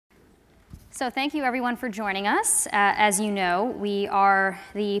So thank you everyone for joining us. As you know, we are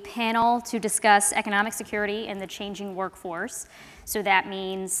the panel to discuss economic security and the changing workforce. So that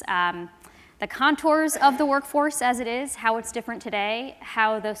means the contours of the workforce as it is, how it's different today,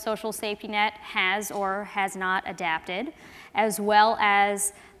 how the social safety net has or has not adapted, as well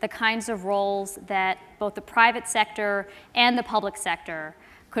as the kinds of roles that both the private sector and the public sector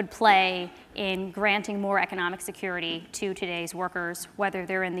could play in granting more economic security to today's workers, whether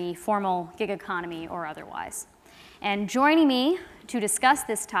they're in the formal gig economy or otherwise. And joining me to discuss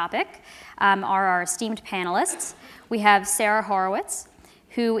this topic are our esteemed panelists. We have SARA HOROWITZ,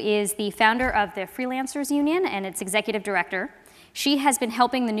 who is the founder of the Freelancers Union and its executive director. She has been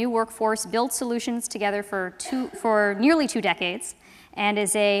helping the new workforce build solutions together for nearly 2 decades, and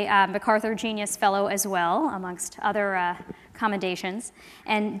is a MacArthur Genius Fellow as well, amongst other commendations,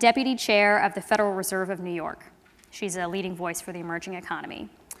 and Deputy Chair of the Federal Reserve of New York. She's a leading voice for the emerging economy.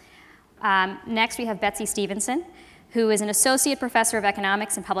 Next, we have Betsy Stevenson, who is an Associate Professor of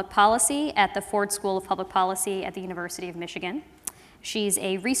Economics and Public Policy at the Ford School of Public Policy at the University of Michigan. She's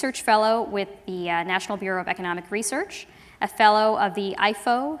a Research Fellow with the National Bureau of Economic Research, a Fellow of the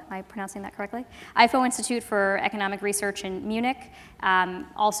IFO, am I pronouncing that correctly? IFO Institute for Economic Research in Munich,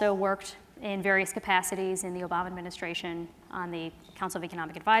 also worked in various capacities in the Obama administration on the Council of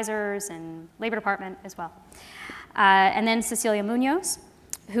Economic Advisors and Labor Department as well. And then Cecilia Munoz,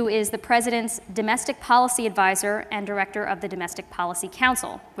 who is the President's Domestic Policy Advisor and Director of the Domestic Policy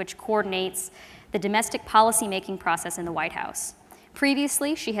Council, which coordinates the domestic policy-making process in the White House.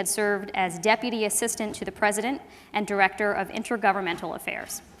 Previously, she had served as Deputy Assistant to the President and Director of Intergovernmental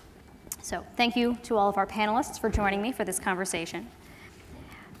Affairs. So thank you to all of our panelists for joining me for this conversation.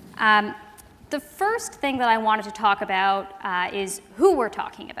 The first thing that I wanted to talk about is who we're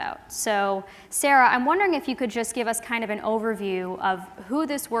talking about. So Sarah, I'm wondering if you could just give us kind of an overview of who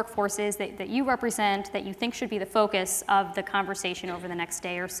this workforce is that you represent, that you think should be the focus of the conversation over the next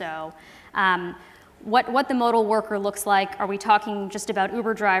day or so. What the modal worker looks like. Are we talking just about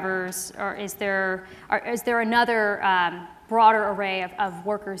Uber drivers, or is there another broader array of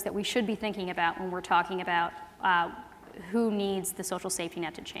workers that we should be thinking about when we're talking about who needs the social safety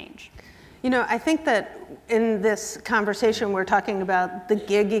net to change? You know, I think that in this conversation we're talking about the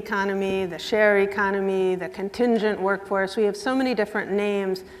gig economy, the share economy, the contingent workforce. We have so many different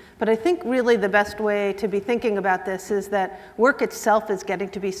names. But I think really the best way to be thinking about this is that work itself is getting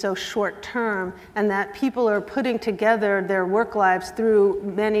to be so short term, and that people are putting together their work lives through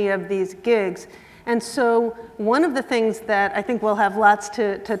many of these gigs. And so one of the things that I think we'll have lots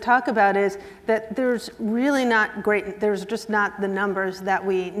to talk about is that there's really there's just not the numbers that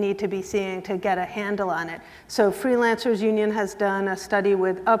we need to be seeing to get a handle on it. So Freelancers Union has done a study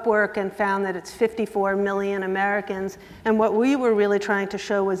with Upwork and found that it's 54 million Americans. And what we were really trying to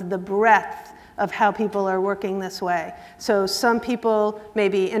show was the breadth of how people are working this way. So some people may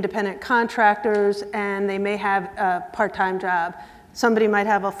be independent contractors and they may have a part-time job. Somebody might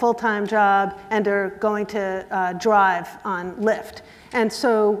have a full-time job and are going to drive on Lyft. And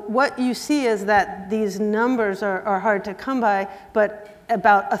so what you see is that these numbers are hard to come by, but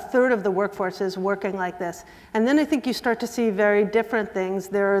about 1/3 of the workforce is working like this. And then I think you start to see very different things.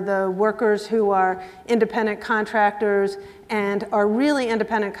 There are the workers who are independent contractors and are really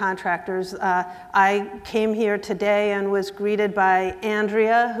independent contractors. I came here today and was greeted by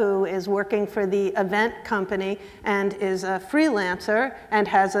Andrea, who is working for the event company and is a freelancer and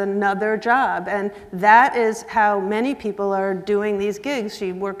has another job. And that is how many people are doing these gigs.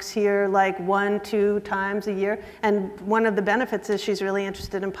 She works here like 1-2 times a year. And one of the benefits is she's really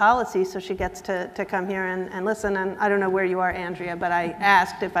interested in policy, so she gets to come here and listen. And I don't know where you are, Andrea, but I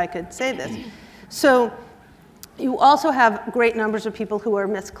asked if I could say this. So you also have great numbers of people who are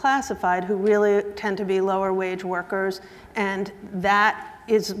misclassified, who really tend to be lower wage workers, and that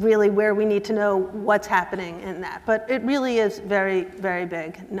is really where we need to know what's happening in that. But it really is very, very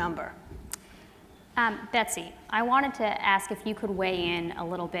big number. Betsy, I wanted to ask if you could weigh in a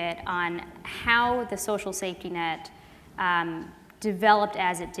little bit on how the social safety net developed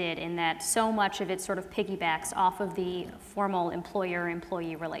as it did, in that so much of it sort of piggybacks off of the formal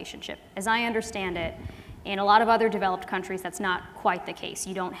employer-employee relationship. As I understand it, in a lot of other developed countries, that's not quite the case.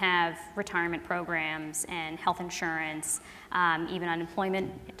 You don't have retirement programs and health insurance, even unemployment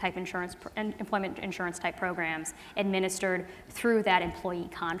insurance type programs administered through that employee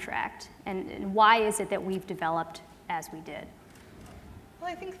contract. And why is it that we've developed as we did? Well,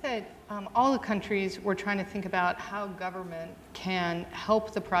 I think that all the countries were trying to think about how government can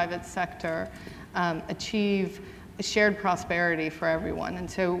help the private sector achieve shared prosperity for everyone. And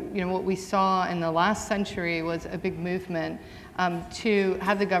so, what we saw in the last century was a big movement to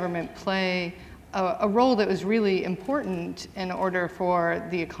have the government play a role that was really important in order for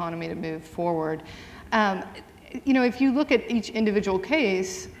the economy to move forward. You know, if you look at each individual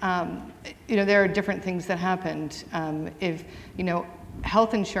case, you know, there are different things that happened. If, you know,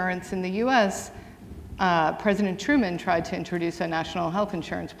 health insurance in the US, President Truman tried to introduce a national health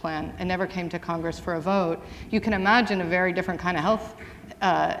insurance plan and never came to Congress for a vote. You can imagine a very different kind of health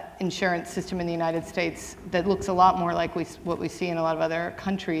insurance system in the United States that looks a lot more like what we see in a lot of other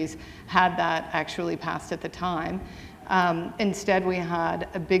countries had that actually passed at the time. Instead, we had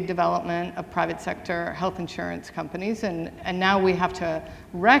a big development of private sector health insurance companies, and now we have to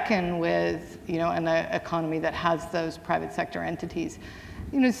reckon with, you know, an economy that has those private sector entities.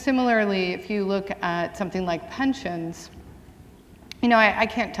 You know, similarly, if you look at something like pensions, you know, I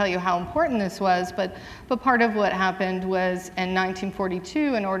can't tell you how important this was, but part of what happened was in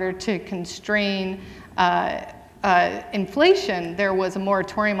 1942, in order to constrain inflation, there was a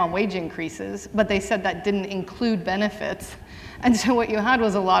moratorium on wage increases, but they said that didn't include benefits. And so what you had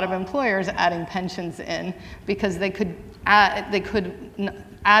was a lot of employers adding pensions in because they could add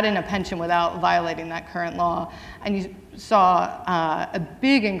in a pension without violating that current law. And you saw a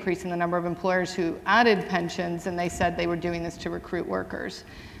big increase in the number of employers who added pensions, and they said they were doing this to recruit workers.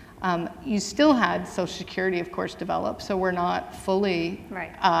 You still had Social Security, of course, develop, so we're not fully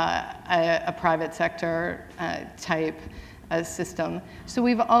a private sector type system. So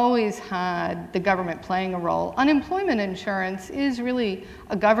we've always had the government playing a role. Unemployment insurance is really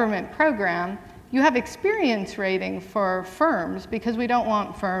a government program. You have experience rating for firms because we don't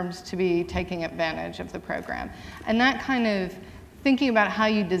want firms to be taking advantage of the program. And that kind of thinking about how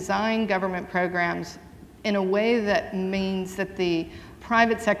you design government programs in a way that means that the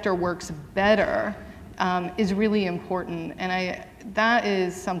private sector works better is really important. And that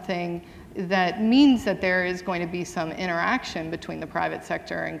is something that means that there is going to be some interaction between the private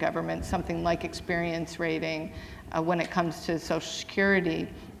sector and government, something like experience rating when it comes to Social Security.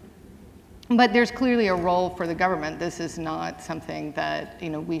 But there's clearly a role for the government. This is not something that, you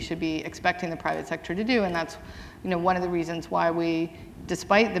know, we should be expecting the private sector to do, and that's, you know, one of the reasons why we,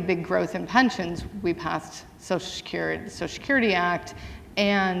 despite the big growth in pensions, we passed the Social Security Act,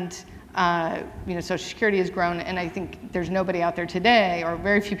 and you know, Social Security has grown, and I think there's nobody out there today, or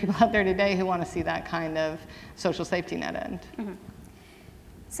very few people out there today, who want to see that kind of social safety net end. Mm-hmm.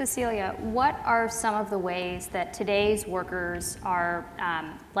 Cecilia, what are some of the ways that today's workers are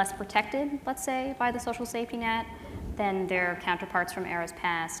less protected, let's say, by the social safety net than their counterparts from eras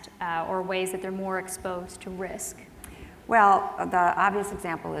past, or ways that they're more exposed to risk? Well, the obvious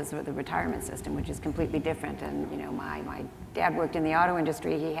example is the retirement system, which is completely different. And, you know, my dad worked in the auto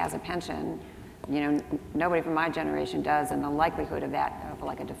industry. He has a pension. You know, nobody from my generation does, and the likelihood of that, of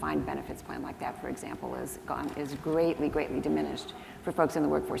like a defined benefits plan like that, for example, is greatly, greatly diminished for folks in the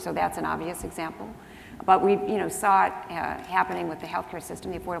workforce. So that's an obvious example. But we, you know, saw it happening with the healthcare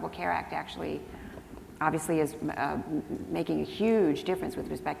system. The Affordable Care Act actually, obviously, is making a huge difference with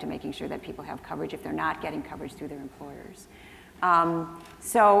respect to making sure that people have coverage if they're not getting coverage through their employers. And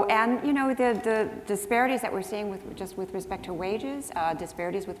you know, the disparities that we're seeing with respect to wages,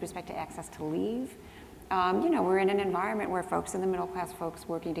 disparities with respect to access to leave. You know, we're in an environment where folks in the middle class, folks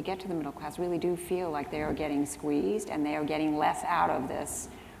working to get to the middle class, really do feel like they are getting squeezed and they are getting less out of this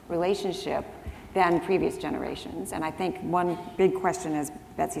relationship than previous generations. And I think one big question, as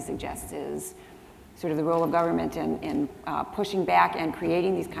Betsy suggests, is sort of the role of government in pushing back and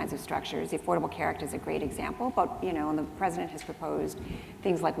creating these kinds of structures. The Affordable Care Act is a great example, but, you know, and the president has proposed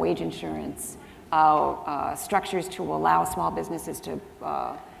things like wage insurance, structures to allow small businesses to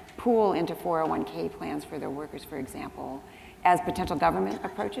pool into 401k plans for their workers, for example, as potential government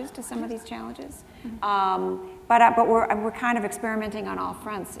approaches to some of these challenges. But we're kind of experimenting on all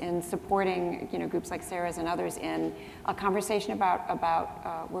fronts in supporting, you know, groups like SARA's and others in a conversation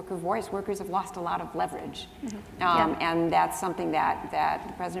about worker voice. Workers have lost a lot of leverage, and that's something that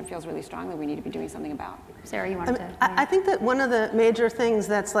the president feels really strongly we need to be doing something about. Sarah, you wanted to? I think that one of the major things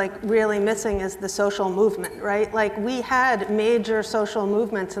that's like really missing is the social movement, right? Like we had major social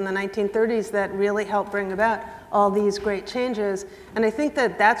movements in the 1930s that really helped bring about all these great changes. And I think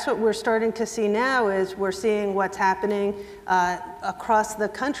that that's what we're starting to see now is we're seeing what's happening across the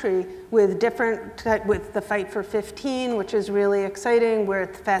country with with the Fight for 15, which is really exciting,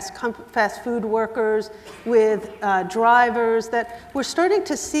 with fast food workers, with drivers, that we're starting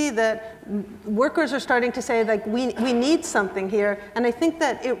to see that workers are starting to say, like, we need something here. And I think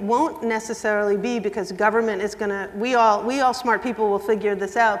that it won't necessarily be because government is gonna, we all smart people will figure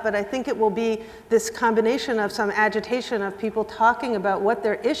this out, but I think it will be this combination of some agitation of people talking about what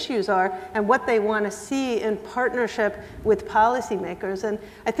their issues are and what they want to see in partnership with with policymakers. And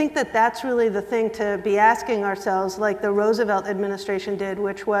I think that that's really the thing to be asking ourselves, like the Roosevelt administration did,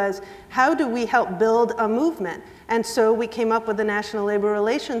 which was, how do we help build a movement? And so we came up with the National Labor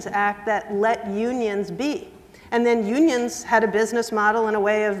Relations Act that let unions be. And then unions had a business model and a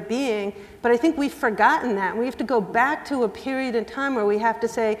way of being, but I think we've forgotten that. We have to go back to a period in time where we have to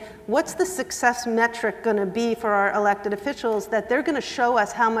say, what's the success metric going to be for our elected officials that they're going to show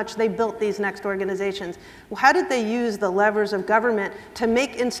us how much they built these next organizations? How did they use the levers of government to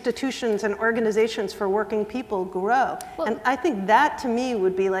make institutions and organizations for working people grow? Well, and I think that, to me,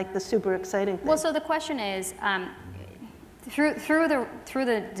 would be like the super exciting thing. Well, so the question is, through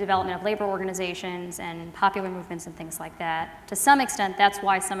the development of labor organizations and popular movements and things like that, to some extent, that's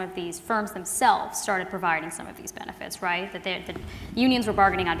why some of these firms themselves started providing some of these benefits, right? That the unions were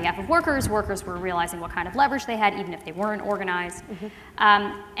bargaining on behalf of workers, workers were realizing what kind of leverage they had, even if they weren't organized.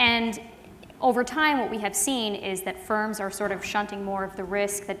 And over time, what we have seen is that firms are sort of shunting more of the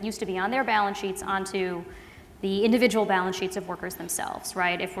risk that used to be on their balance sheets onto the individual balance sheets of workers themselves,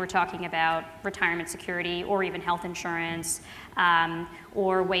 right? If we're talking about retirement security or even health insurance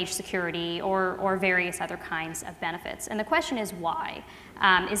or wage security or various other kinds of benefits. And the question is why?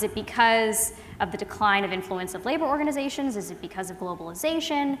 Is it because of the decline of influence of labor organizations? Is it because of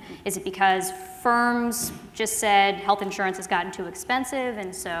globalization? Is it because firms just said health insurance has gotten too expensive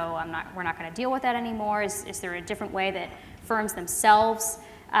and so we're not going to deal with that anymore? Is there a different way that firms themselves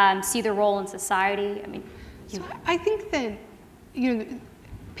see their role in society? I mean, so I think that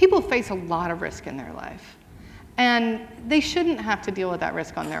people face a lot of risk in their life, and they shouldn't have to deal with that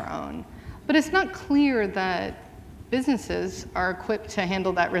risk on their own. But it's not clear that businesses are equipped to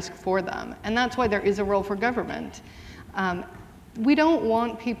handle that risk for them, and that's why there is a role for government. We don't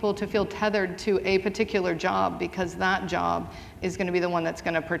want people to feel tethered to a particular job because that job is going to be the one that's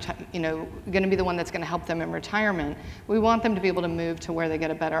going to protect, going to be the one that's going to help them in retirement. We want them to be able to move to where they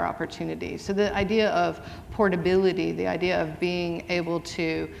get a better opportunity. So the idea of portability, the idea of being able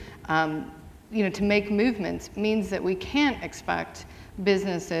to, to make movements means that we can't expect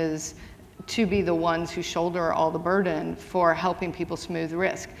businesses to be the ones who shoulder all the burden for helping people smooth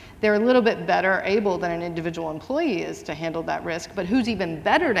risk. They're a little bit better able than an individual employee is to handle that risk, but who's even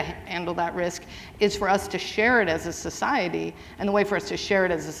better to handle that risk is for us to share it as a society, and the way for us to share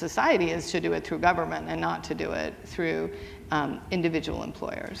it as a society is to do it through government and not to do it through individual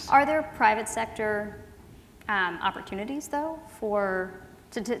employers. Are there private sector opportunities, though,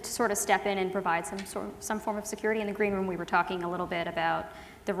 to sort of step in and provide some form of security? In the green room, we were talking a little bit about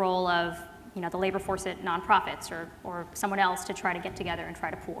the role of the labor force at nonprofits or someone else to try to get together and try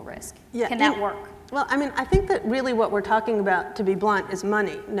to pool risk. Yeah, can that work? Well, I mean, I think that really what we're talking about, to be blunt, is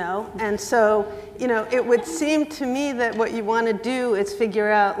money, no? And so, it would seem to me that what you want to do is figure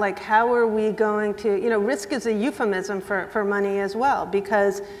out, like, how are we going to, risk is a euphemism for money as well,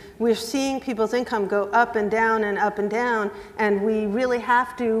 because we're seeing people's income go up and down and up and down, and we really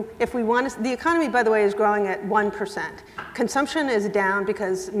have to, if we want to, the economy, by the way, is growing at 1%. Consumption is down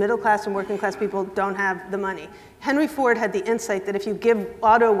because middle class and working class people don't have the money. Henry Ford had the insight that if you give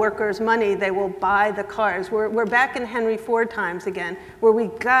auto workers money, they will buy the cars. We're back in Henry Ford times again, where we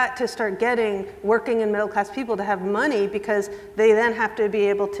got to start getting working and middle class people to have money because they then have to be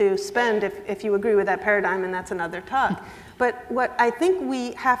able to spend, if you agree with that paradigm, and that's another talk. But what I think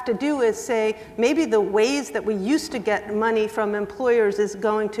we have to do is say, maybe the ways that we used to get money from employers is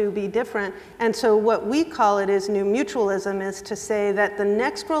going to be different. And so what we call it is new mutualism, is to say that the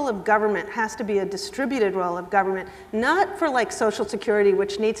next role of government has to be a distributed role of government, not for like Social Security,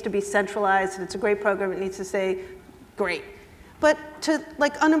 which needs to be centralized, and it's a great program, it needs to say, great. But to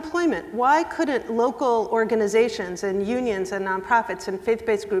like unemployment, why couldn't local organizations and unions and nonprofits and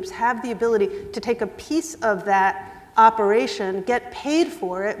faith-based groups have the ability to take a piece of that operation, get paid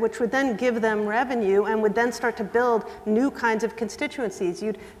for it, which would then give them revenue and would then start to build new kinds of constituencies?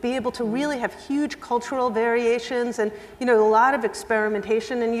 You'd be able to really have huge cultural variations and a lot of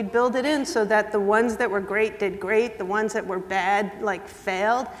experimentation, and you'd build it in so that the ones that were great did great, the ones that were bad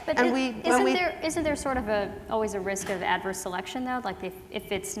failed. But isn't there sort of always a risk of adverse selection, though? Like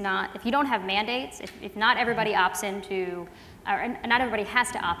if you don't have mandates, if not everybody opts into, or not everybody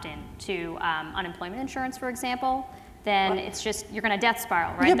has to opt in to unemployment insurance, for example, then it's just, you're going to death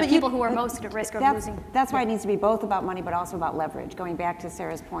spiral, right? Yeah, the people who are most at risk of losing. That's why it needs to be both about money, but also about leverage. Going back to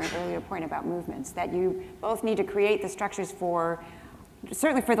Sarah's earlier point about movements, that you both need to create the structures for,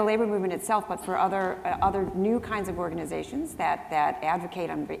 certainly for the labor movement itself, but for other new kinds of organizations that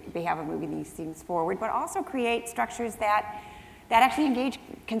advocate on behalf of moving these things forward, but also create structures that actually engage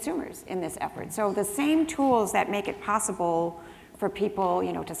consumers in this effort. So the same tools that make it possible for people,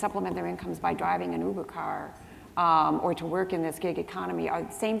 to supplement their incomes by driving an Uber car, or to work in this gig economy are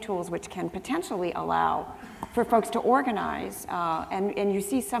the same tools which can potentially allow for folks to organize. And you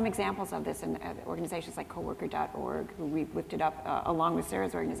see some examples of this in organizations like coworker.org, who we've lifted up along with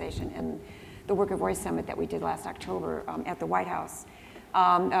SARA's organization in the Worker Voice Summit that we did last October at the White House.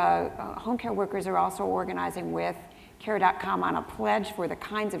 Home care workers are also organizing with Care.com on a pledge for the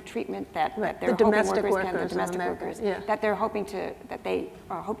kinds of treatment that, that they're hoping workers can, the domestic workers, that they're hoping to, that they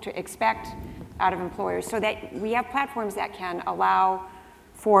hope to expect out of employers, so that we have platforms that can allow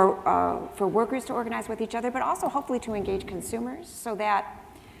for workers to organize with each other, but also hopefully to engage consumers, so that,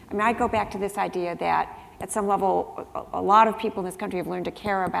 I mean, I go back to this idea that at some level, a lot of people in this country have learned to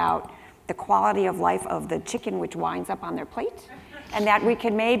care about the quality of life of the chicken which winds up on their plate, and that we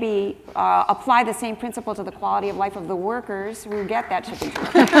could maybe apply the same principle to the quality of life of the workers who get that chicken to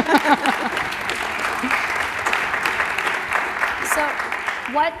work. So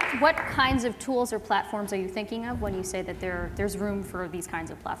what kinds of tools or platforms are you thinking of when you say that there's room for these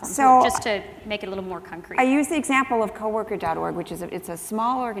kinds of platforms? So just to make it a little more concrete. I use the example of coworker.org, which is it's a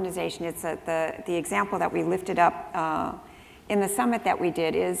small organization. It's the example that we lifted up in the summit that we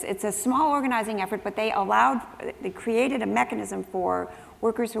did. It's a small organizing effort, but they created a mechanism for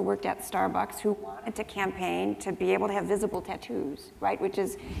workers who worked at Starbucks who wanted to campaign to be able to have visible tattoos, right? Which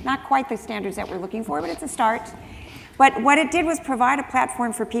is not quite the standards that we're looking for, but it's a start. But what it did was provide a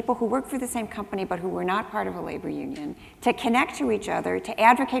platform for people who worked for the same company but who were not part of a labor union to connect to each other, to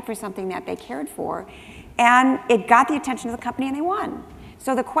advocate for something that they cared for, and it got the attention of the company and they won.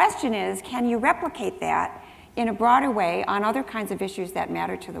 So the question is, can you replicate that in a broader way on other kinds of issues that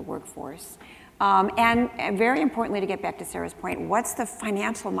matter to the workforce? And very importantly, to get back to Sarah's point, what's the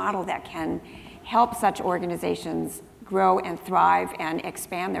financial model that can help such organizations grow and thrive and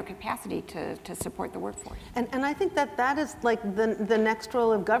expand their capacity to support the workforce? And I think that is like the next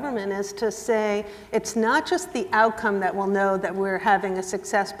role of government, is to say it's not just the outcome that we'll know that we're having a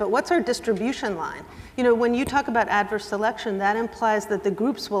success, but what's our distribution line? You know, when you talk about adverse selection, that implies that the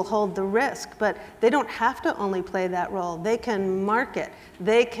groups will hold the risk, but they don't have to only play that role. They can market,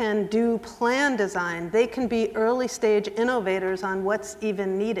 they can do plan design, they can be early stage innovators on what's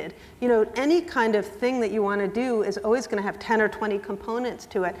even needed. You know, any kind of thing that you want to do is always going to have 10 or 20 components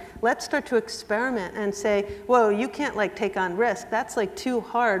to it. Let's start to experiment and say, whoa, you can't like take on risk. That's like too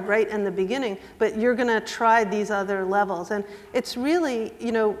hard right in the beginning, but you're going to try these other levels. And it's really,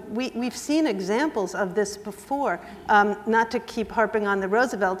 you know, we've seen examples of this before. Not to keep harping on the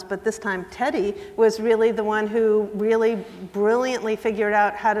Roosevelts, but this time Teddy was really the one who really brilliantly figured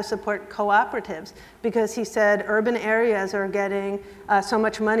out how to support cooperatives, because he said urban areas are getting so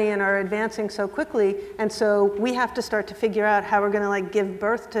much money and are advancing so quickly, and so we have to start to figure out how we're going to like give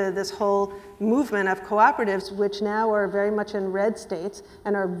birth to this whole movement of cooperatives, which now are very much in red states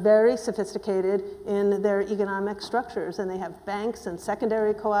and are very sophisticated in their economic structures, and they have banks and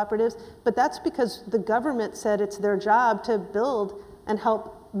secondary cooperatives, but that's because the government said it's their job to build and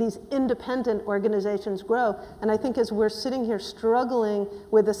help these independent organizations grow. And I think as we're sitting here struggling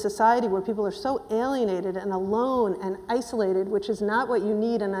with a society where people are so alienated and alone and isolated, which is not what you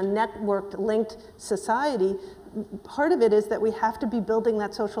need in a networked, linked society, part of it is that we have to be building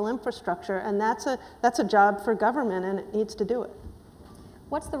that social infrastructure, and that's a job for government, and it needs to do it.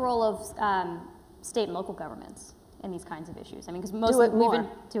 What's the role of state and local governments in these kinds of issues? I mean, because Do it more.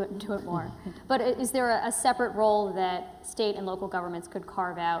 Do it more. But is there a separate role that state and local governments could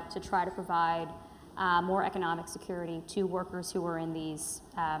carve out to try to provide more economic security to workers who are in these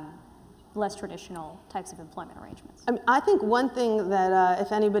less traditional types of employment arrangements? I mean, I think one thing that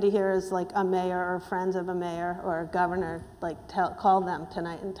if anybody here is like a mayor or friends of a mayor or a governor, like call them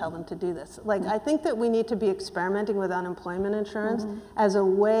tonight and tell them to do this. Like, I think that we need to be experimenting with unemployment insurance as a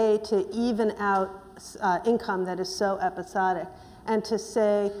way to even out income that is so episodic, and to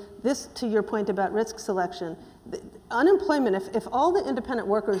say this, to your point about risk selection, unemployment, if all the independent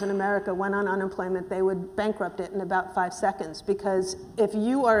workers in America went on unemployment, they would bankrupt it in about 5 seconds, because if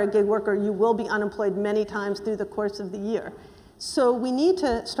you are a gig worker, you will be unemployed many times through the course of the year. So we need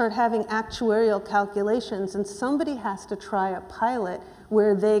to start having actuarial calculations, and somebody has to try a pilot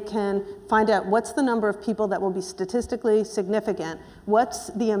where they can find out what's the number of people that will be statistically significant, what's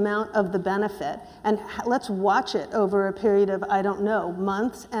the amount of the benefit, and let's watch it over a period of, I don't know,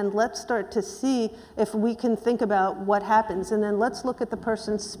 months, and let's start to see if we can think about what happens, and then let's look at the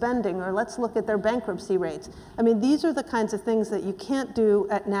person's spending, or let's look at their bankruptcy rates. I mean, these are the kinds of things that you can't do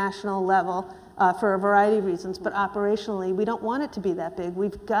at national level. for a variety of reasons, but operationally, we don't want it to be that big.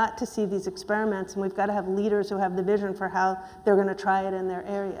 We've got to see these experiments, and we've got to have leaders who have the vision for how they're going to try it in their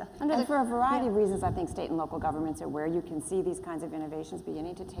area. And for a variety of reasons, I think state and local governments are where you can see these kinds of innovations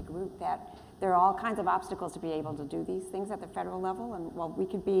beginning to take root, that there are all kinds of obstacles to be able to do these things at the federal level. And while we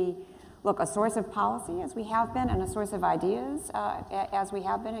could be, look, a source of policy, as we have been, and a source of ideas, as we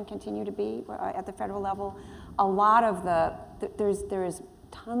have been and continue to be at the federal level, a lot of there is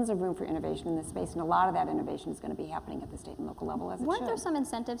tons of room for innovation in this space, and a lot of that innovation is going to be happening at the state and local level as it should. Weren't there some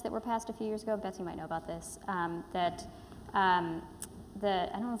incentives that were passed a few years ago? Betsy might know about this. I don't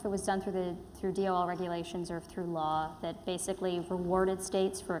know if it was done through DOL regulations or through law, that basically rewarded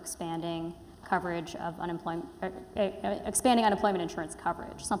states for expanding coverage of expanding unemployment insurance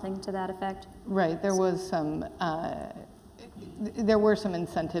coverage, something to that effect. Right. There was some. There were some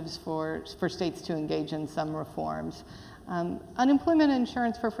incentives for states to engage in some reforms. Unemployment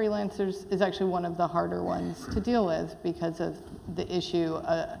insurance for freelancers is actually one of the harder ones to deal with because of the issue,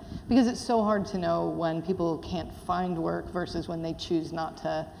 because it's so hard to know when people can't find work versus when they choose not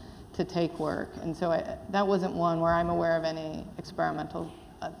to take work. And so that wasn't one where I'm aware of any experimental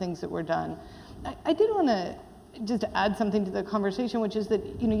things that were done. I did want to just add something to the conversation, which is that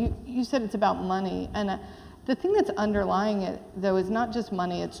you said it's about money, and the thing that's underlying it, though, is not just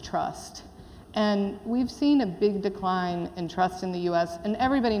money, it's trust. And we've seen a big decline in trust in the US, and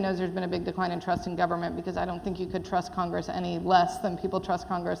everybody knows there's been a big decline in trust in government, because I don't think you could trust Congress any less than people trust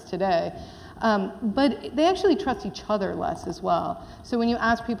Congress today. But they actually trust each other less as well. So when you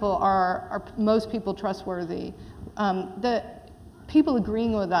ask people, are most people trustworthy, the people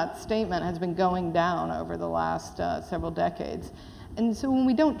agreeing with that statement has been going down over the last several decades. And so when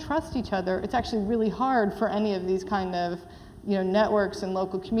we don't trust each other, it's actually really hard for any of these kind of networks and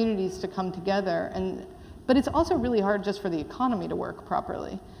local communities to come together. But it's also really hard just for the economy to work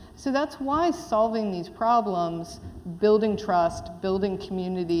properly. So that's why solving these problems, building trust, building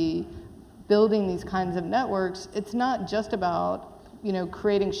community, building these kinds of networks, it's not just about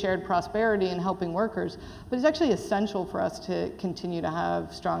creating shared prosperity and helping workers, but it's actually essential for us to continue to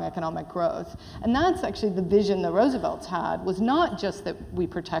have strong economic growth. And that's actually the vision the Roosevelts had, was not just that we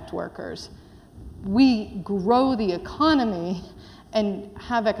protect workers. We grow the economy and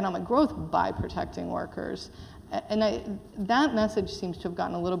have economic growth by protecting workers. And that message seems to have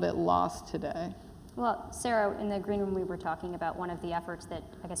gotten a little bit lost today. Well, Sarah, in the green room we were talking about one of the efforts that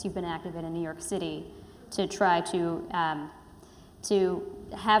I guess you've been active in New York City to try to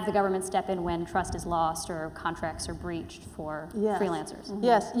have the government step in when trust is lost or contracts are breached for freelancers. Mm-hmm.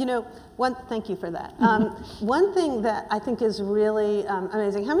 Yes, thank you for that. One thing that I think is really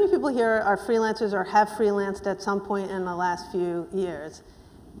amazing, how many people here are freelancers or have freelanced at some point in the last few years?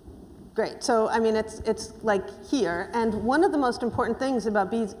 Great, so I mean, it's like here, and one of the most important things about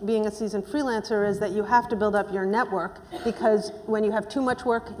being a seasoned freelancer is that you have to build up your network, because when you have too much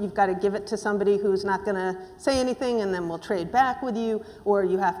work, you've got to give it to somebody who's not gonna say anything and then will trade back with you, or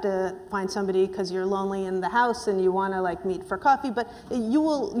you have to find somebody because you're lonely in the house and you wanna meet for coffee, but you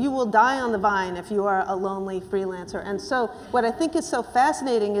will die on the vine if you are a lonely freelancer. And so what I think is so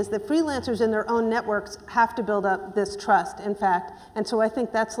fascinating is that freelancers in their own networks have to build up this trust, in fact, and so I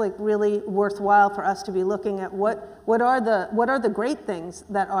think that's really worthwhile for us to be looking at what are the great things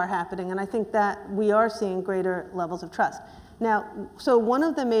that are happening, and I think that we are seeing greater levels of trust. Now, so one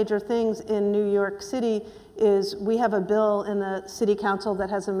of the major things in New York City is we have a bill in the city council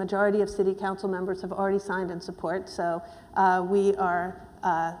that has a majority of city council members have already signed in support, so we are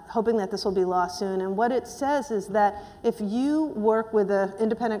hoping that this will be law soon. And what it says is that if you work with an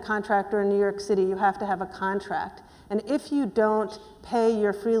independent contractor in New York City, you have to have a contract. And if you don't pay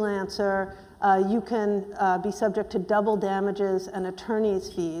your freelancer, you can be subject to double damages and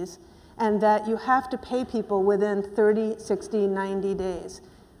attorney's fees, and that you have to pay people within 30, 60, 90 days.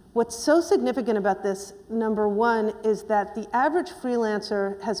 What's so significant about this, number one, is that the average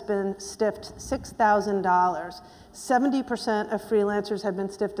freelancer has been stiffed $6,000. 70% of freelancers have been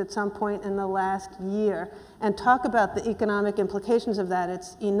stiffed at some point in the last year. And talk about the economic implications of that,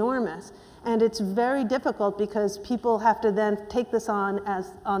 it's enormous. And it's very difficult because people have to then take this on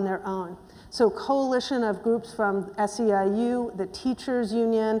their own. So coalition of groups from SEIU, the Teachers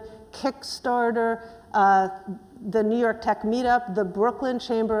Union, Kickstarter, the New York Tech Meetup, the Brooklyn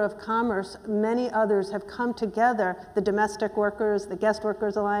Chamber of Commerce, many others have come together, the Domestic Workers, the Guest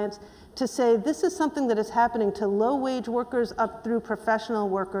Workers Alliance, to say this is something that is happening to low-wage workers up through professional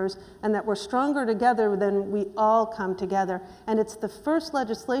workers, and that we're stronger together than we all come together. And it's the first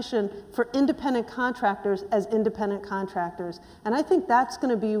legislation for independent contractors as independent contractors. And I think that's going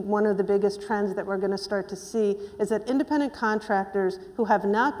to be one of the biggest trends that we're going to start to see, is that independent contractors who have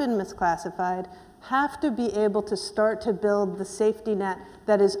not been misclassified have to be able to start to build the safety net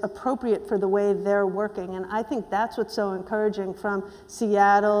that is appropriate for the way they're working. And I think that's what's so encouraging from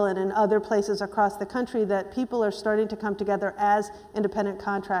Seattle and in other places across the country, that people are starting to come together as independent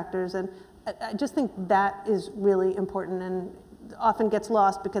contractors. And I just think that is really important and often gets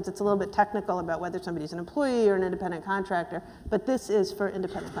lost because it's a little bit technical about whether somebody's an employee or an independent contractor. But this is for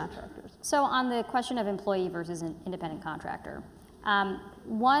independent contractors. So on the question of employee versus an independent contractor,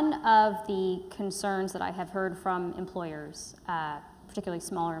 one of the concerns that I have heard from employers, particularly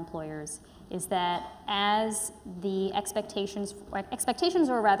smaller employers, is that as the expectations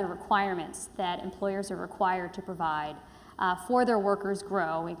or rather requirements that employers are required to provide for their workers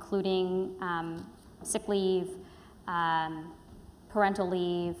grow, including sick leave, parental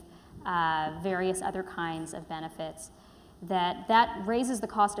leave, various other kinds of benefits, that raises the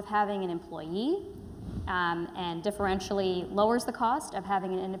cost of having an employee and differentially lowers the cost of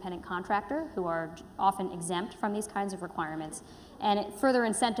having an independent contractor, who are often exempt from these kinds of requirements. And it further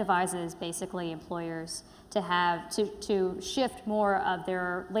incentivizes basically employers to shift more of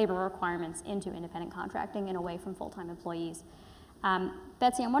their labor requirements into independent contracting and away from full-time employees.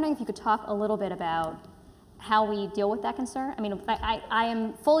 Betsy, I'm wondering if you could talk a little bit about how we deal with that concern. I mean, I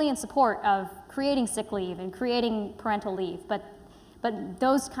am fully in support of creating sick leave and creating parental leave, but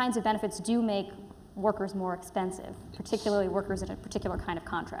those kinds of benefits do make workers more expensive, particularly workers in a particular kind of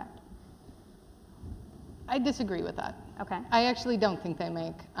contract. I disagree with that. Okay. I actually don't think they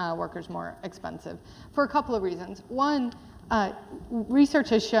make workers more expensive for a couple of reasons. One, research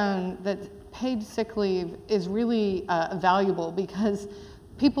has shown that paid sick leave is really valuable because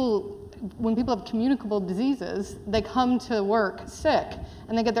when people have communicable diseases, they come to work sick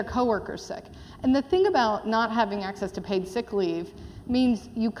and they get their coworkers sick. And the thing about not having access to paid sick leave means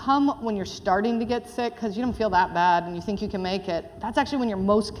you come when you're starting to get sick because you don't feel that bad and you think you can make it. That's actually when you're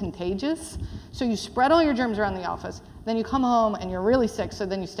most contagious. So you spread all your germs around the office, then you come home and you're really sick, so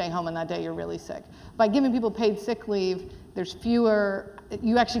then you stay home and that day you're really sick. By giving people paid sick leave, there's fewer,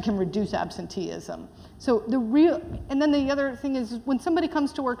 you actually can reduce absenteeism. So and then the other thing is when somebody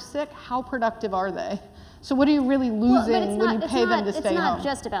comes to work sick, how productive are they? So what are you really losing when you pay them to stay home? It's not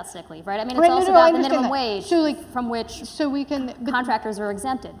just about sick leave, right? I mean, it's also about the minimum wage from which contractors are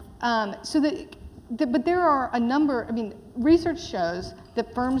exempted. But there are a number, I mean, research shows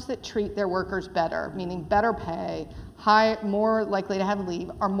that firms that treat their workers better, meaning better pay, more likely to have leave,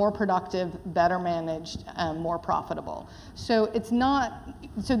 are more productive, better managed, more profitable. So it's not,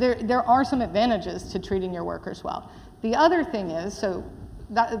 so there are some advantages to treating your workers well. The other thing is,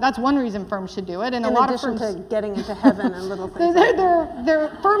 that's one reason firms should do it, and a lot of firms, in addition to getting into heaven and little things. There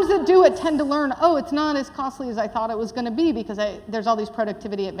are firms that do it tend to learn, oh, it's not as costly as I thought it was going to be because there's all these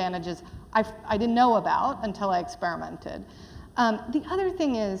productivity advantages I didn't know about until I experimented. The other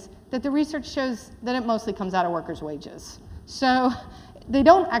thing is that the research shows that it mostly comes out of workers' wages. So they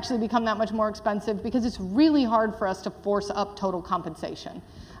don't actually become that much more expensive because it's really hard for us to force up total compensation.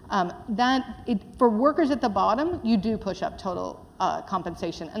 For workers at the bottom, you do push up total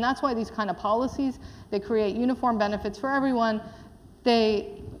compensation. And that's why these kind of policies, they create uniform benefits for everyone.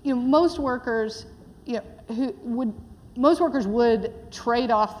 Most workers would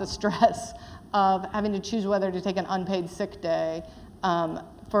trade off the stress of having to choose whether to take an unpaid sick day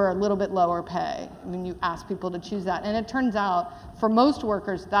for a little bit lower pay. I mean, you ask people to choose that. And it turns out, for most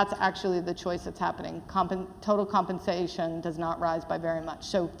workers, that's actually the choice that's happening. Total compensation does not rise by very much.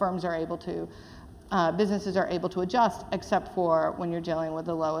 So firms are able to, businesses are able to adjust, except for when you're dealing with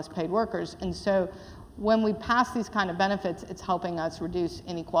the lowest paid workers. And so when we pass these kind of benefits, it's helping us reduce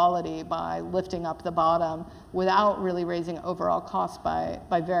inequality by lifting up the bottom without really raising overall costs by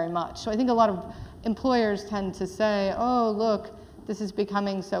very much. So I think a lot of employers tend to say, oh, look, this is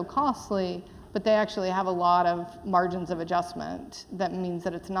becoming so costly, but they actually have a lot of margins of adjustment that means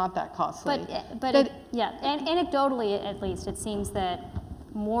that it's not that costly. And anecdotally at least, it seems that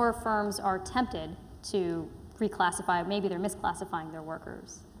more firms are tempted to reclassify, maybe they're misclassifying their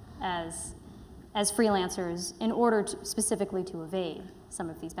workers as freelancers in order specifically to evade some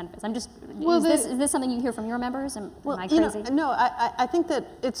of these benefits. I'm just, Well, is this something you hear from your members? Am I crazy? I think that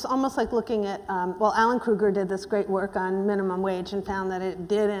it's almost like looking at, well, Alan Kruger did this great work on minimum wage and found that it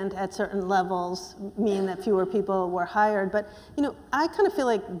didn't at certain levels mean that fewer people were hired. But, I kind of feel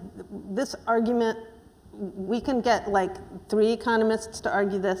like this argument, we can get like 3 economists to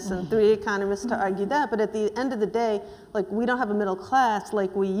argue this and 3 economists to argue that, but at the end of the day, like we don't have a middle class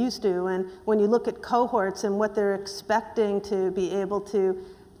like we used to, and when you look at cohorts and what they're expecting to be able to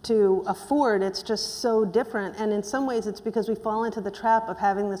afford, it's just so different. And in some ways it's because we fall into the trap of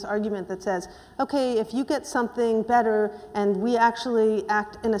having this argument that says, okay, if you get something better and we actually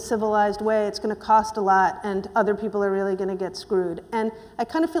act in a civilized way, it's going to cost a lot and other people are really going to get screwed. And I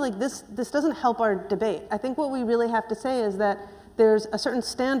kind of feel like this doesn't help our debate. I think what we really have to say is that there's a certain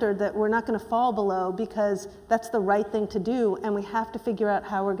standard that we're not going to fall below because that's the right thing to do, and we have to figure out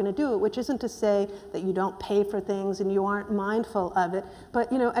how we're going to do it, which isn't to say that you don't pay for things and you aren't mindful of it.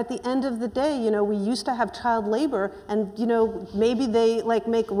 But at the end of the day, we used to have child labor, and maybe they like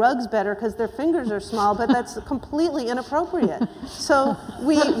make rugs better because their fingers are small, but that's completely inappropriate. So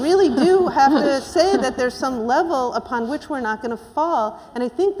we really do have to say that there's some level upon which we're not going to fall, and I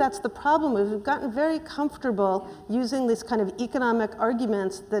think that's the problem. We've gotten very comfortable using this kind of economic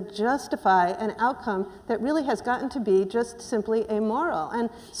arguments that justify an outcome that really has gotten to be just simply amoral. And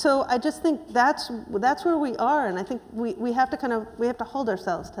so I just think that's where we are, and I think we have to hold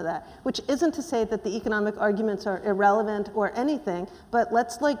ourselves to that, which isn't to say that the economic arguments are irrelevant or anything, but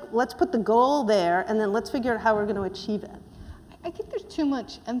let's put the goal there and then let's figure out how we're going to achieve it. I think there's too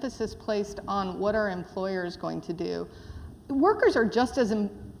much emphasis placed on what our employer is going to do. Workers are just as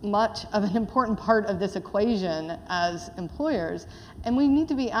much of an important part of this equation as employers, and we need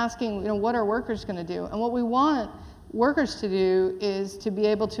to be asking, what are workers going to do? And what we want workers to do is to be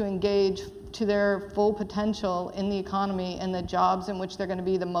able to engage to their full potential in the economy and the jobs in which they're going to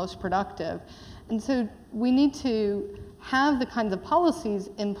be the most productive. And so we need to have the kinds of policies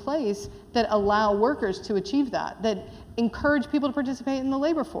in place that allow workers to achieve that encourage people to participate in the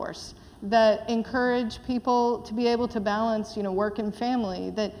labor force, that encourage people to be able to balance, work and family,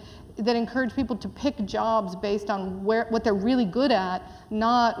 that encourage people to pick jobs based on what they're really good at,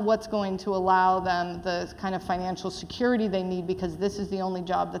 not what's going to allow them the kind of financial security they need because this is the only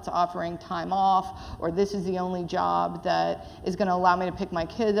job that's offering time off, or this is the only job that is going to allow me to pick my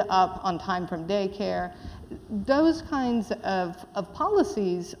kid up on time from daycare. Those kinds of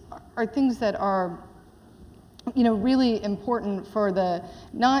policies are things that are really important for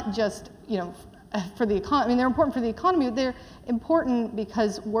not just, for the economy. I mean, they're important for the economy, but they're important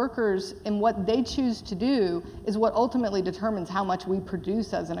because workers and what they choose to do is what ultimately determines how much we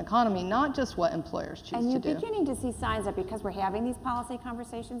produce as an economy, not just what employers choose to do. And you're beginning to see signs that because we're having these policy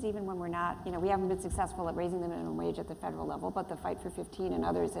conversations, even when we're not, we haven't been successful at raising the minimum wage at the federal level, but the Fight for 15 and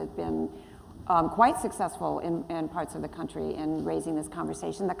others have been quite successful in parts of the country in raising this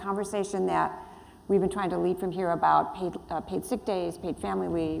conversation. The conversation that we've been trying to lead from here about paid sick days, paid family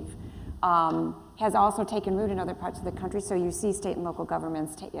leave, has also taken root in other parts of the country. So you see state and local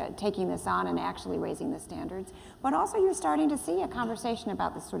governments taking this on and actually raising the standards. But also you're starting to see a conversation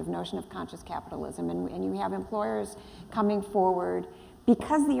about this sort of notion of conscious capitalism. And you have employers coming forward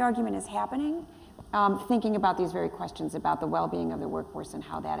because the argument is happening, thinking about these very questions about the well-being of the workforce and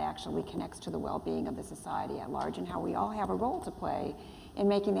how that actually connects to the well-being of the society at large and how we all have a role to play in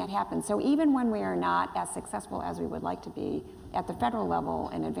making that happen. So even when we are not as successful as we would like to be at the federal level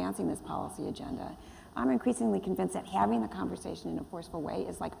in advancing this policy agenda, I'm increasingly convinced that having the conversation in a forceful way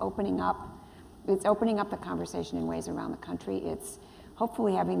is like opening up the conversation in ways around the country. It's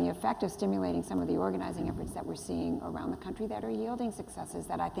hopefully having the effect of stimulating some of the organizing efforts that we're seeing around the country that are yielding successes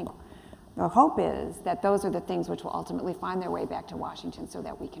that I think the hope is that those are the things which will ultimately find their way back to Washington so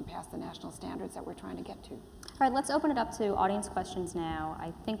that we can pass the national standards that we're trying to get to. All right, let's open it up to audience questions now.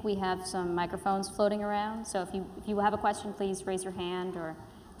 I think we have some microphones floating around, so if you have a question, please raise your hand or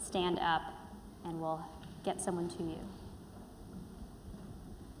stand up and we'll get someone to you.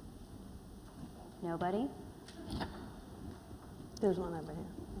 Nobody? There's one over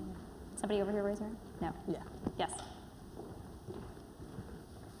here. Somebody over here raise their hand? No? Yeah. Yes.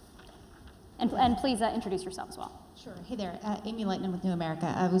 And please introduce yourself as well. Sure. Hey there, Amy Lightman with New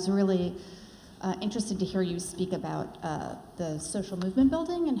America. I was really interested to hear you speak about the social movement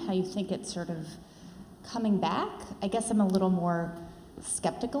building and how you think it's sort of coming back. I guess I'm a little more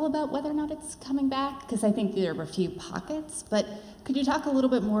skeptical about whether or not it's coming back because I think there are a few pockets, but could you talk a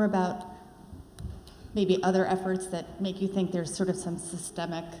little bit more about maybe other efforts that make you think there's sort of some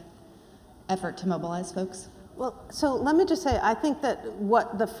systemic effort to mobilize folks? Well, so let me just say, I think that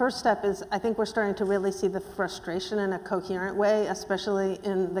what the first step is, I think we're starting to really see the frustration in a coherent way, especially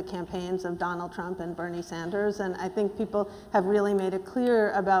in the campaigns of Donald Trump and Bernie Sanders. And I think people have really made it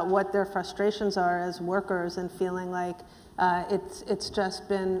clear about what their frustrations are as workers and feeling like it's just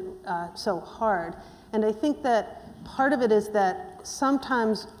been so hard. And I think that part of it is that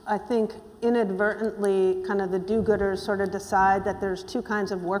sometimes I think inadvertently kind of the do-gooders sort of decide that there's two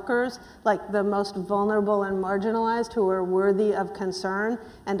kinds of workers, like the most vulnerable and marginalized who are worthy of concern,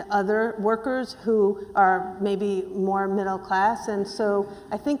 and other workers who are maybe more middle class. And so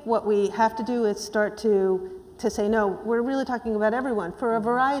I think what we have to do is start to say, no, we're really talking about everyone for a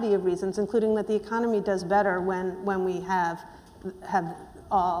variety of reasons, including that the economy does better when we have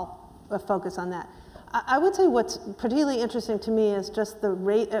all a focus on that. I would say what's particularly interesting to me is just the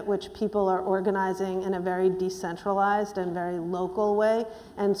rate at which people are organizing in a very decentralized and very local way.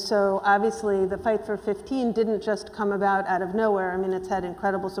 And so obviously the Fight for 15 didn't just come about out of nowhere. I mean, it's had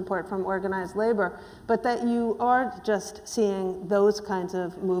incredible support from organized labor, but that you are just seeing those kinds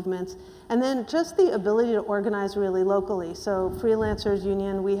of movements. And then just the ability to organize really locally. So Freelancers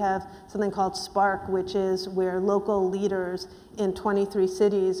Union, we have something called Spark, which is where local leaders in 23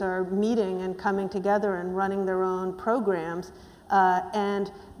 cities are meeting and coming together and running their own programs.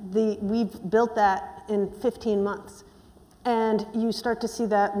 We've built that in 15 months. And you start to see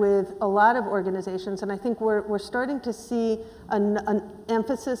that with a lot of organizations. And I think we're starting to see an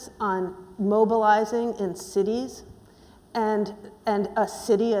emphasis on mobilizing in cities and a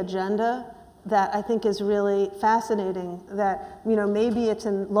city agenda that I think is really fascinating. That, you know, maybe it's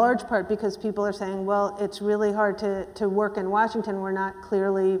in large part because people are saying, well, it's really hard to work in Washington. We're not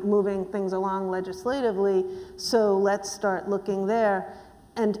clearly moving things along legislatively, so let's start looking there.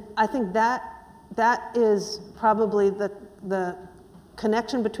 And I think that is probably the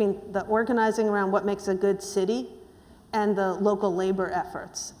connection between the organizing around what makes a good city and the local labor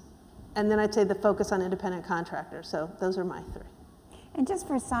efforts. And then I'd say the focus on independent contractors. So those are my three. And just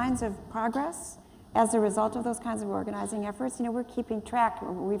for signs of progress, as a result of those kinds of organizing efforts, you know, we're keeping track.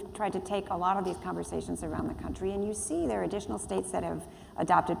 We've tried to take a lot of these conversations around the country, and you see there are additional states that have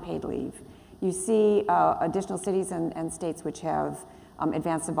adopted paid leave. You see additional cities and states which have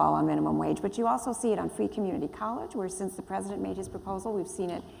advanced the ball on minimum wage, but you also see it on free community college, where since the president made his proposal, we've seen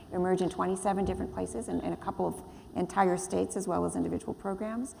it emerge in 27 different places and in a couple of entire states as well as individual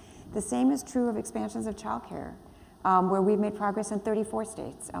programs. The same is true of expansions of childcare, where we've made progress in 34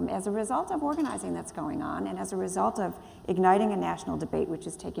 states as a result of organizing that's going on and as a result of igniting a national debate which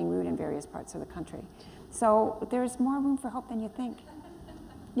is taking root in various parts of the country. So there's more room for hope than you think.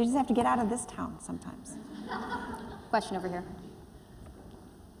 You just have to get out of this town sometimes. Question over here.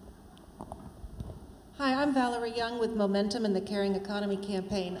 Hi, I'm Valerie Young with Momentum and the Caring Economy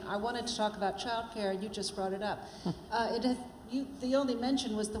Campaign. I wanted to talk about childcare. You just brought it up. The only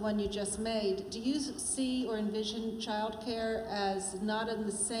mention was the one you just made. Do you see or envision childcare as not in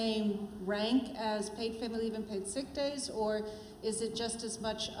the same rank as paid family leave and paid sick days, or is it just as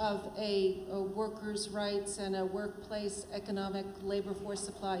much of a workers' rights and a workplace economic labor force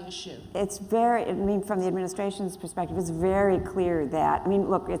supply issue? It's very, I mean, from the administration's perspective, it's very clear that, I mean,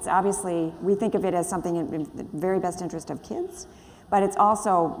 look, it's obviously, we think of it as something in the very best interest of kids, but it's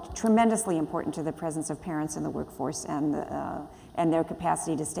also tremendously important to the presence of parents in the workforce and their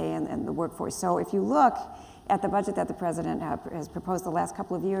capacity to stay in the workforce. So if you look at the budget that the president has proposed the last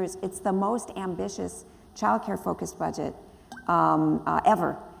couple of years, it's the most ambitious childcare-focused budget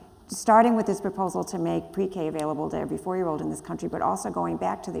ever, starting with this proposal to make pre-K available to every 4-year-old in this country, but also going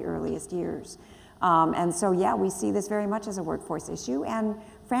back to the earliest years. And so, yeah, we see this very much as a workforce issue, and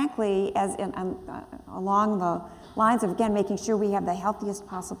frankly, along the lines of, again, making sure we have the healthiest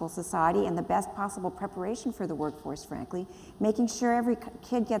possible society and the best possible preparation for the workforce, frankly, making sure every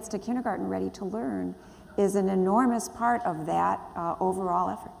kid gets to kindergarten ready to learn is an enormous part of that overall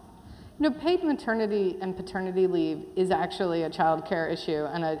effort. You know, paid maternity and paternity leave is actually a child care issue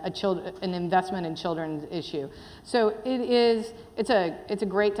and an investment in children's issue. So it's a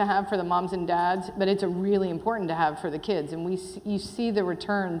great to have for the moms and dads, but it's a really important to have for the kids. And you see the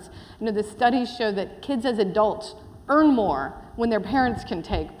returns. You know, the studies show that kids as adults earn more when their parents can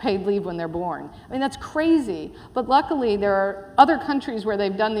take paid leave when they're born. I mean, that's crazy, but luckily there are other countries where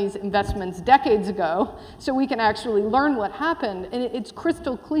they've done these investments decades ago, so we can actually learn what happened, and it's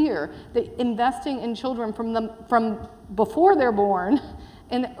crystal clear that investing in children from before they're born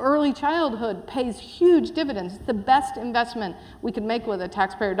in early childhood pays huge dividends. It's the best investment we could make with a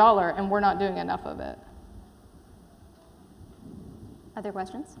taxpayer dollar, and we're not doing enough of it. Other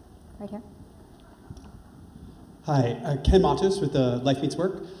questions? Right here. Hi, Ken Matos with Life Meets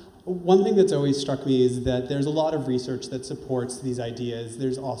Work. One thing that's always struck me is that there's a lot of research that supports these ideas.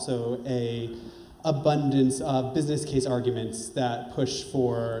 There's also a abundance of business case arguments that push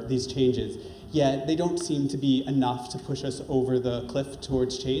for these changes, yet they don't seem to be enough to push us over the cliff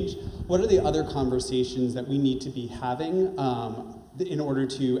towards change. What are the other conversations that we need to be having in order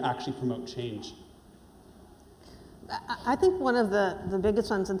to actually promote change? I think one of the biggest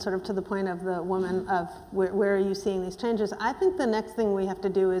ones, and sort of to the point of the woman of where are you seeing these changes, I think the next thing we have to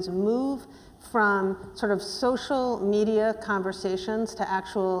do is move from sort of social media conversations to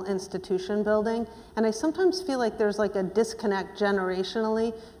actual institution building. And I sometimes feel like there's like a disconnect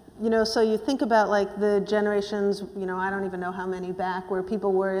generationally. You know, so you think about like the generations, you know, I don't even know how many back, where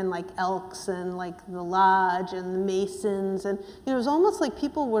people were in like Elks and like the Lodge and the Masons, and you know, it was almost like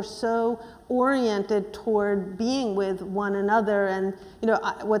people were so oriented toward being with one another. And you know,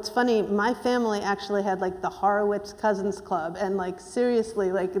 what's funny, my family actually had like the HOROWITZ Cousins Club, and like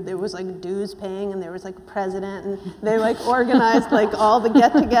seriously, like there was like dues paying, and there was like a president, and they like organized like all the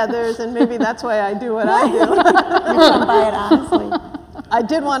get-togethers, and maybe that's why I do what I do. You come by it honestly. I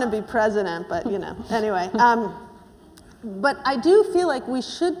did want to be president, but you know, anyway. But I do feel like we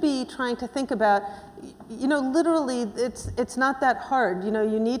should be trying to think about, you know, literally, it's not that hard. You know,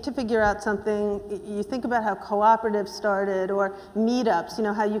 you need to figure out something. You think about how cooperatives started, or meetups. You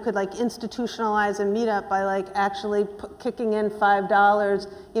know, how you could like institutionalize a meetup by like actually kicking in $5,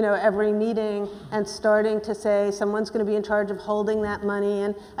 you know, every meeting, and starting to say someone's going to be in charge of holding that money.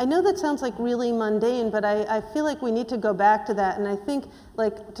 And I know that sounds like really mundane, but I feel like we need to go back to that. And I think,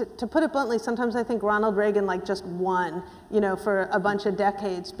 like, to put it bluntly, sometimes I think Ronald Reagan like just won, you know, for a bunch of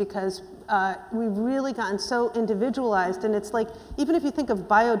decades, because we've really gotten so individualized. And it's like, even if you think of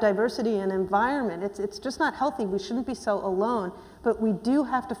biodiversity and environment, it's just not healthy. We shouldn't be so alone. But we do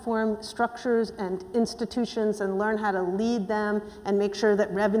have to form structures and institutions and learn how to lead them and make sure that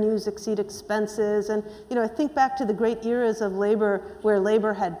revenues exceed expenses. And you know, I think back to the great eras of labor, where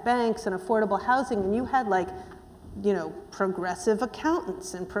labor had banks and affordable housing, and you had like, you know, progressive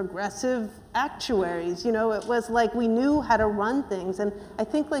accountants and progressive actuaries. You know, it was like we knew how to run things. And I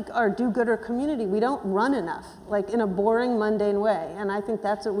think like our do-gooder community, we don't run enough, like in a boring, mundane way. And I think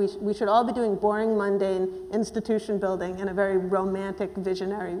that's what we should all be doing, boring, mundane institution building in a very romantic,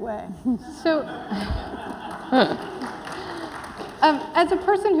 visionary way. So, as a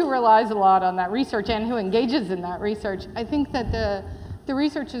person who relies a lot on that research and who engages in that research, I think that the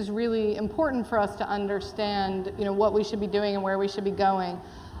research is really important for us to understand, you know, what we should be doing and where we should be going.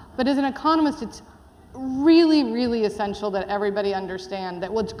 But as an economist, it's really, really essential that everybody understand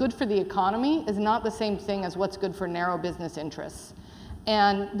that what's good for the economy is not the same thing as what's good for narrow business interests.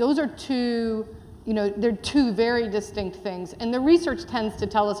 And those are two, you know, they're two very distinct things. And the research tends to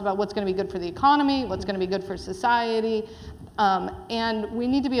tell us about what's going to be good for the economy, what's going to be good for society. And we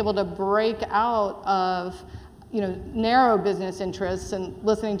need to be able to break out of, you know, narrow business interests and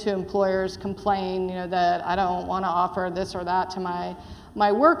listening to employers complain, you know, that I don't want to offer this or that to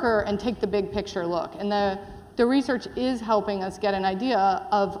my worker, and take the big picture look. And the research is helping us get an idea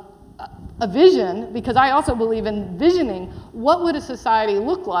of a vision, because I also believe in visioning what would a society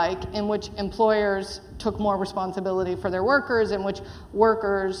look like in which employers took more responsibility for their workers, in which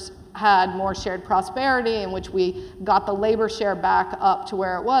workers had more shared prosperity, in which we got the labor share back up to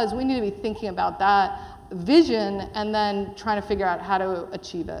where it was. We need to be thinking about that vision and then trying to figure out how to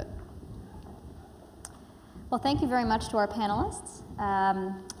achieve it. Well, thank you very much to our panelists,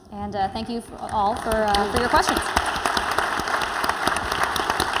 and thank you all for your questions.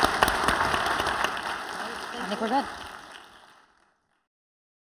 I think we're good.